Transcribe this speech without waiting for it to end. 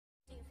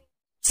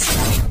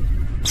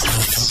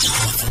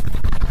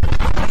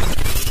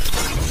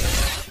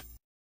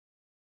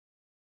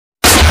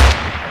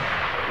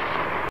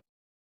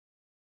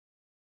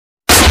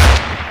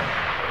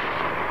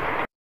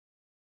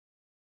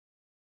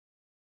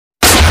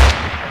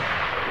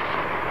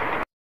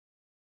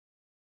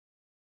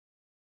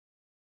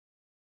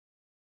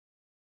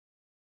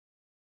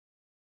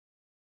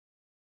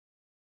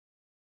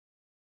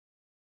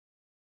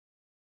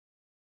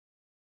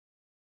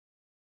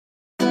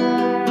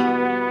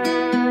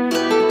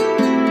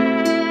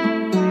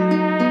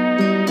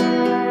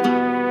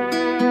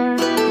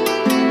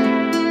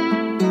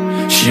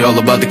She all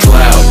about the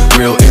cloud,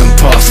 real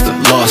imposter.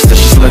 Lost her,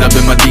 she slid up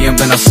in my DM,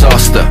 then I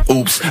sauced her.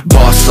 Oops,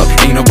 boss up,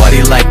 ain't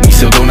nobody like me,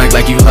 so don't act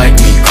like you like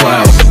me.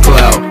 Cloud,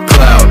 cloud,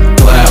 cloud,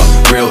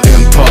 cloud, real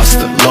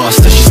imposter.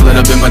 Lost her, she slid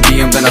up in my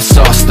DM, then I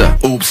sauced her.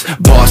 Oops,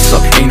 boss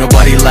up, ain't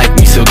nobody like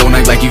me, so don't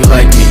act like you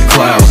like me.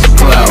 Cloud,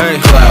 cloud, hey,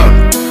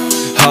 cloud.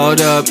 Hold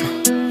up,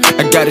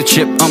 I got a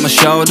chip on my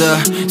shoulder.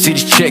 See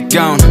this chick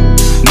gone,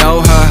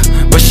 know her,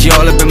 but she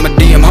all up in my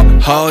DM.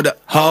 Hold up,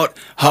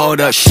 hold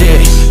up,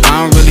 shit.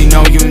 I don't really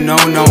know you, no,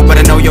 but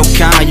I know your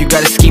kind. You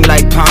got a scheme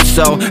like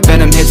Ponzo.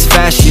 Venom hits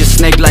fast, she a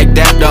snake like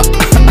that, though.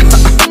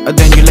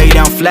 Then you lay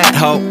down flat,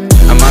 ho.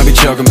 I might be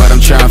joking, but I'm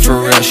trying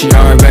for real. She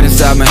already been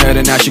inside my head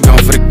and now she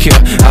going for the kill.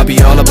 I'll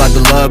be all about the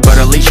love, but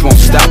her leash won't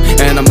stop.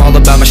 And I'm all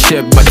about my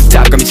shit, but the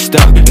top got me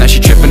stuck. Now she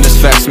tripping this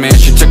facts, man.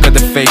 She took her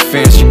the fake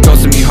fans. She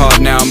ghosted me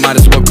hard now, might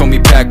as well call me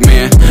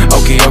Pac-Man.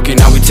 Okay,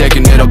 now we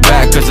taking it all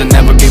back, cause I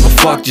never gave a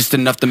fuck, just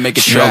enough to make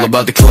it track. She all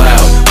about the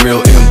cloud, real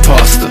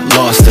imposter.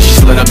 Lost her, she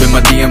slid up in my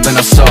DM, then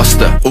I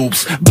sauced her.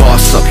 Oops,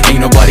 boss up,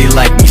 ain't nobody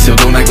like me, so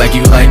don't act like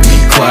you like me.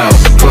 Cloud,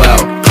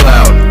 cloud,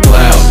 cloud,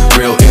 cloud,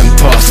 real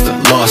imposter.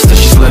 Lost her,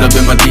 she slid up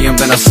in my DM,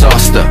 then I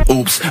sauced her.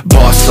 Oops,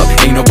 boss up,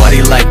 ain't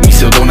nobody like me,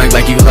 so don't act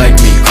like you like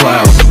me.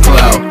 Cloud,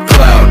 cloud,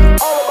 cloud.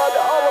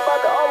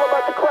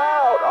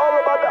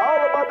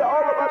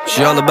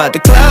 She all about the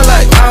cloud,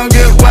 like I don't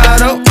get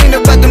wild, oh. Ain't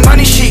about the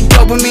money, she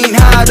dopamine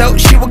high, though.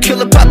 She will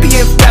kill a puppy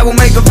if that will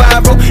make her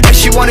viral. And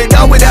she want it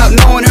all without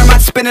knowing her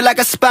mind spinning like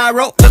a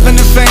spiral. Loving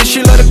the fame,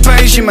 she love the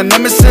pain, she my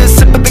nemesis.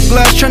 Sip of the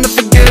glass, trying to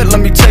forget, let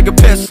me take a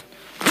piss.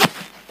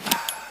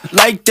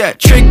 Like that,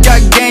 trick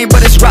got game,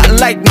 but it's rotten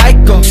like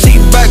Michael.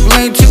 Seat back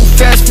lane too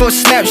fast for a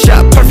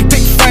snapshot. Perfect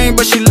pic frame,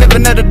 but she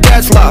living at her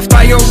dad's loft.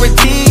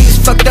 Priorities,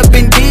 fucked up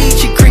indeed.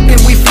 She creeping,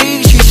 we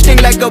flee, she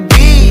sting like a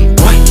bee.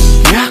 What?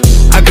 Yeah,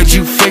 I got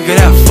you figured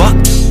out, fuck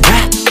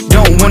that.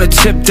 Don't wanna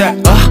tip that,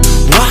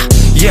 what?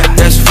 Yeah,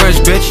 that's French,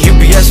 bitch,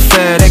 UPS,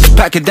 FedEx,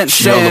 packet, then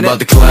she all about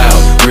the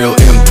cloud, real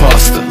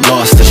imposter.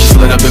 Lost her, she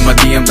slid up in my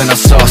DM, then I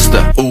sauced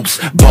her. Oops,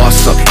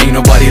 boss up, ain't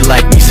nobody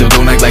like me, so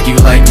don't act like you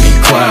like me.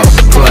 Cloud,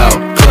 cloud,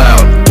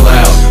 cloud,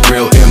 cloud,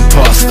 real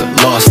imposter.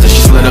 Lost her,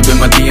 she slid up in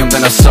my DM,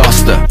 then I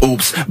sauced her.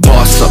 Oops,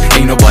 boss up,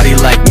 ain't nobody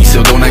like me,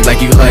 so don't act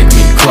like you like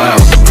me.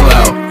 Cloud,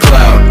 cloud,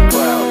 cloud.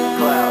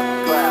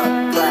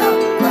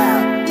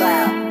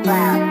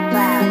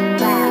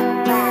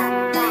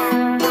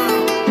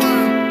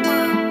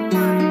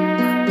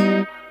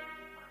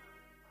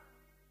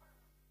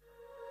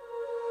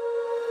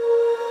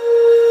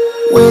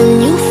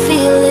 When you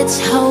feel it's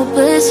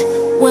hopeless,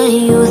 when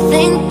you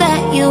think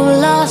that you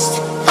lost,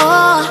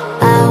 oh,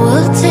 I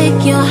will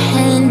take your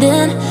hand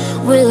and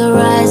we'll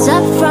rise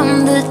up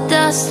from the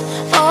dust.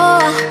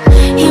 Oh,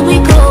 here we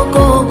go,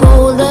 go,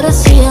 go, let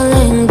us heal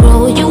and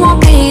grow. You won't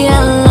be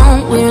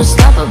alone, we're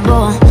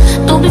unstoppable.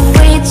 Don't be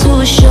afraid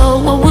to show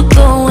what we're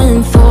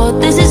going for.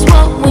 This is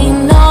what we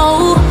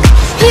know.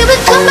 Here we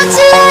come back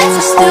to life,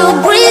 we're still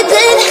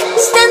breathing.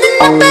 Standing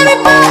up,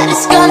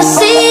 everybody's gonna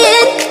see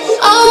it.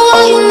 Oh,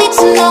 all you need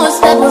to know is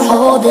that we're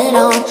holding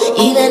on.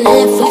 Even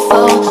if we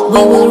fall, we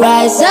will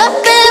rise up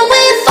and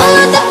we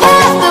follow the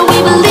path that we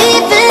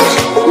believe in.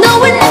 No,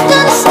 we're not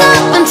gonna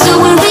stop until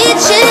we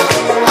reach it.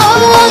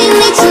 Oh, all you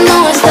need to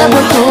know is that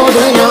we're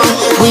holding on.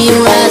 We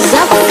rise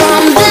up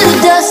from the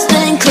dust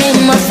and clear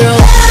my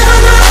throat.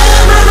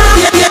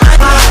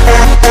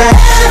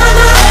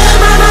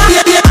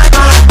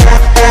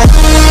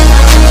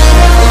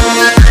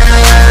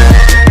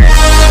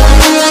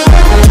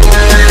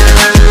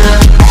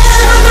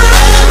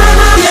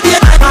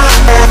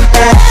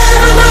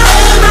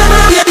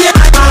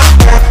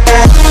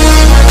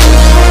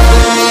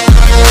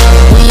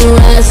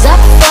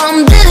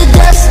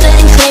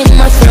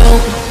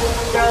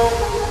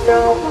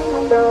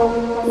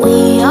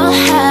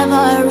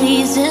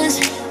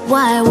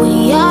 Why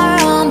we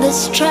are on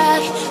this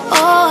track.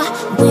 Oh,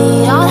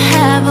 we all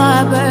have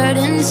our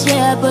burdens,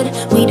 yeah, but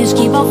we just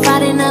keep on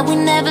fighting and we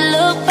never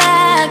look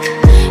back.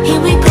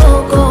 Here we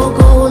go, go,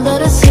 go,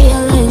 let us heal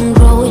and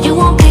grow. You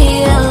won't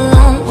be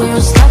alone, we're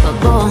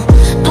unstoppable.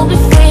 Don't be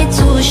afraid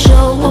to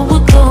show what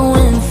we're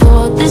going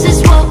for. This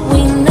is what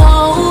we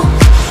know.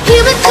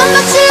 Here we come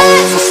back to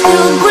life, we're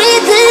still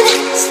breathing.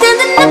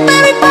 Standing up,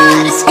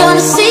 everybody's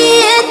gonna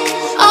see it.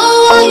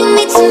 Oh, all you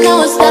need to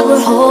know is that we're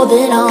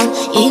holding on.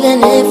 Even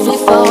if we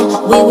fall,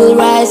 we will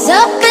rise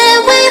up and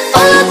we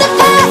follow the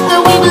path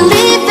that we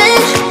believe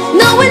in.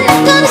 No, we're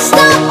not gonna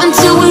stop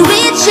until we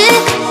reach it.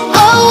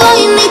 Oh, all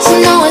you need to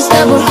know is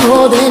that we're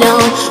holding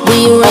on.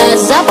 We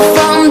rise up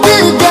from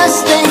the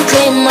dust and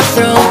clear my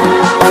throat.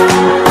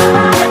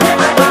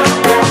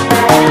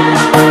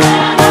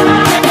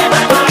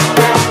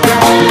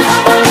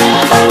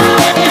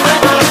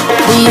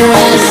 We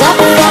rise up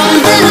from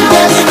the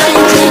dust and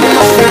clear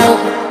my throat.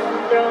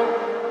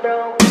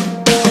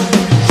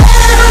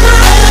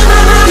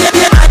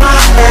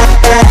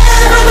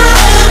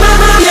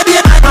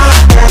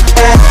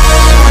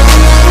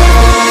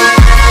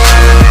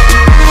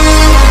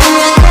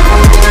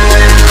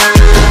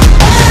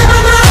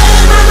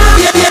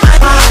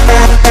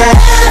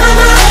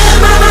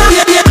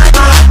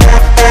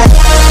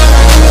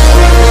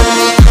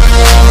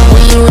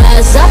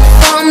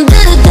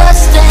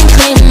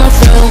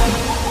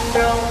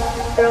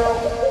 I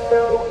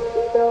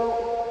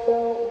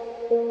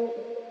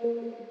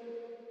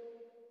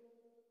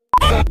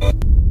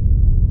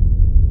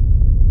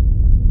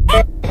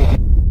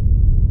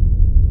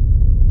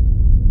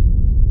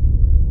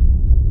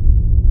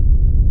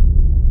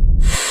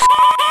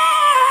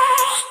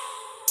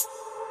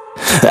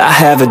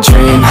have a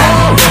dream,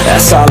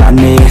 that's all I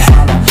need.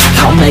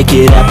 I'll make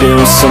it happen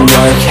with some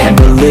work and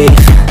belief.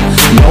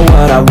 Know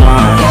what I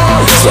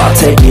want, so I'll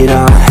take it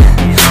on.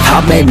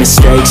 I've made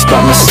mistakes,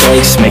 but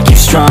mistakes make you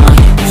strong.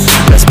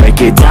 Let's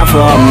break it down for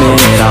a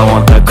minute. I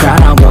want the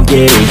crown, I'm gon'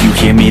 get it. You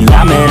hear me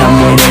loud, man, I'm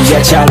winning. Yeah,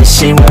 Charlie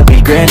Sheen will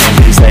be grinning.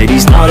 These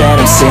ladies know that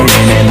I'm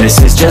sinning, and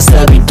this is just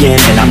the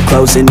beginning. I'm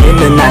closing in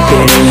the ninth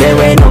inning, there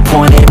ain't no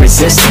point in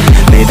resisting.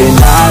 Living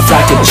life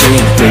like a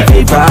dream, live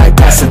it right,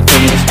 that's the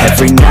thing.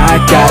 Every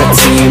night got a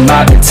team,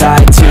 I've been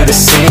tied to the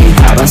scene.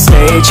 Out on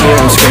stage, hear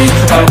them scream,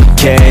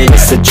 okay,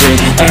 it's a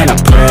dream. And I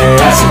pray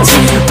as a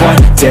team,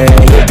 one day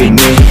it'll be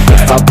me.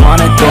 If I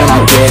want it, then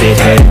I'll get it.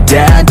 Head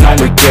down,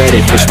 don't regret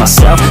it. Push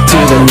myself to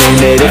the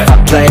limit. If I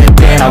play it,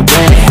 then I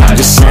win it. I'm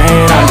just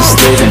saying, I'm just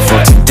living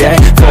for today.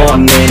 For a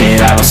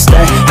minute, I don't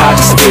stay, I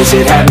just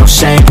visit. Have no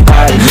shame,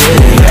 I admit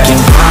it.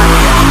 Looking right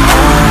at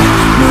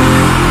me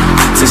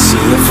to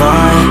see if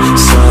I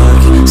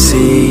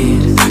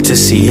succeed, to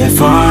see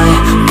if I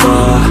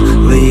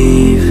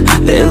believe.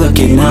 They're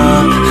looking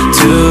up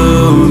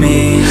to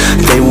me.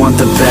 They want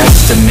the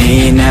best of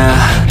me now,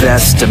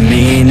 best of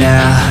me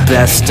now,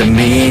 best of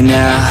me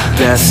now,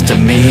 best of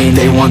me.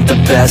 They want the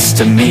best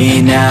of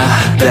me now,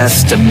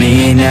 best of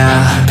me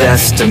now,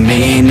 best of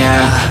me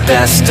now,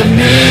 best of me.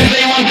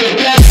 They want the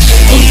best.